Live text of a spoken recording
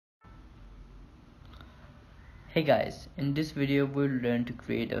Hey guys, in this video we'll learn to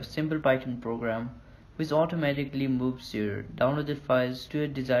create a simple Python program which automatically moves your downloaded files to a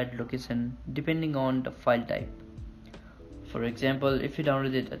desired location depending on the file type. For example, if you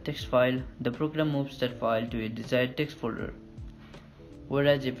downloaded a text file, the program moves that file to a desired text folder.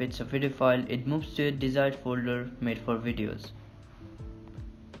 Whereas if it's a video file, it moves to a desired folder made for videos.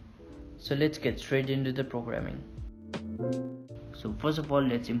 So let's get straight into the programming. So first of all,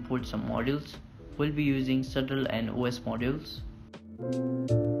 let's import some modules. We'll be using shutil and OS modules.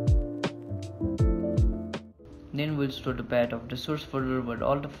 Then we'll store the path of the source folder where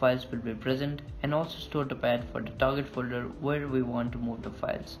all the files will be present, and also store the path for the target folder where we want to move the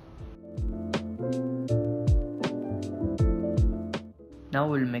files. Now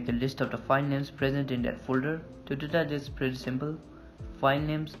we'll make a list of the file names present in that folder. To do that, it's pretty simple. File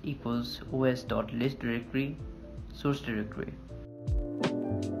names equals os.list directory source directory.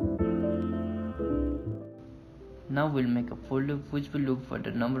 Now we'll make a folder which will look for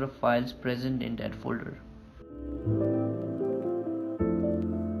the number of files present in that folder.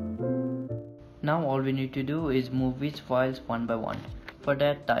 Now all we need to do is move each files one by one. For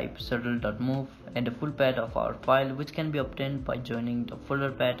that, type shutil.move and the full path of our file, which can be obtained by joining the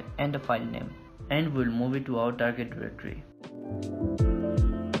folder path and the file name, and we'll move it to our target directory.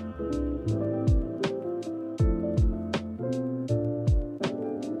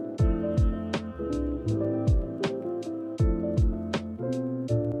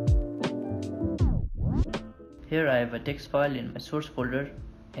 Here I have a text file in my source folder,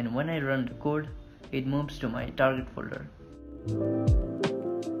 and when I run the code, it moves to my target folder.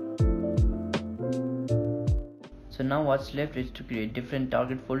 So now what's left is to create different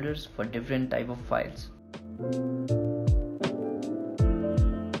target folders for different type of files.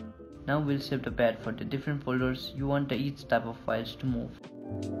 Now we'll save the path for the different folders you want each type of files to move.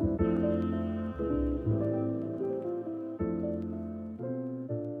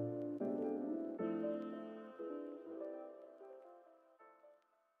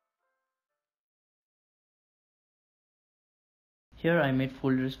 Here I made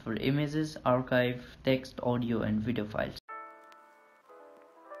folders for images, archive, text, audio and video files.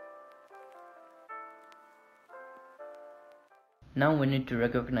 Now we need to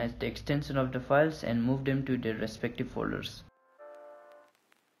recognize the extension of the files and move them to their respective folders.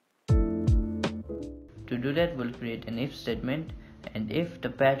 To do that, we'll create an if statement, and if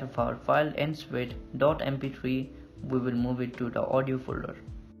the path of our file ends with .mp3, we will move it to the audio folder.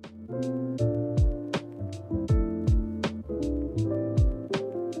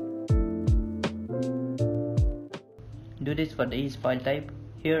 Do this for each file type.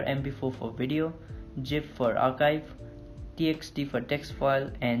 Here mp4 for video, zip for archive, txt for text file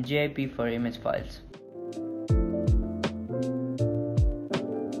and zip for image files.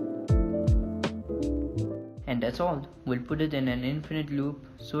 And that's all. We'll put it in an infinite loop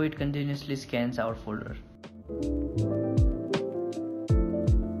so it continuously scans our folder.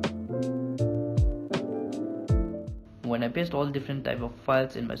 When I paste all different type of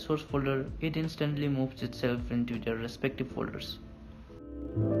files in my source folder, it instantly moves itself into their respective folders.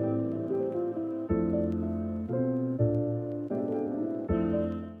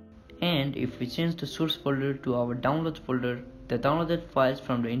 And if we change the source folder to our downloads folder, the downloaded files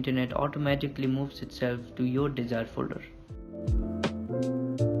from the internet automatically moves itself to your desired folder.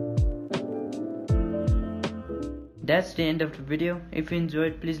 That's the end of the video. If you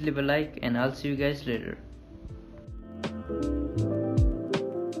enjoyed, please leave a like and I'll see you guys later.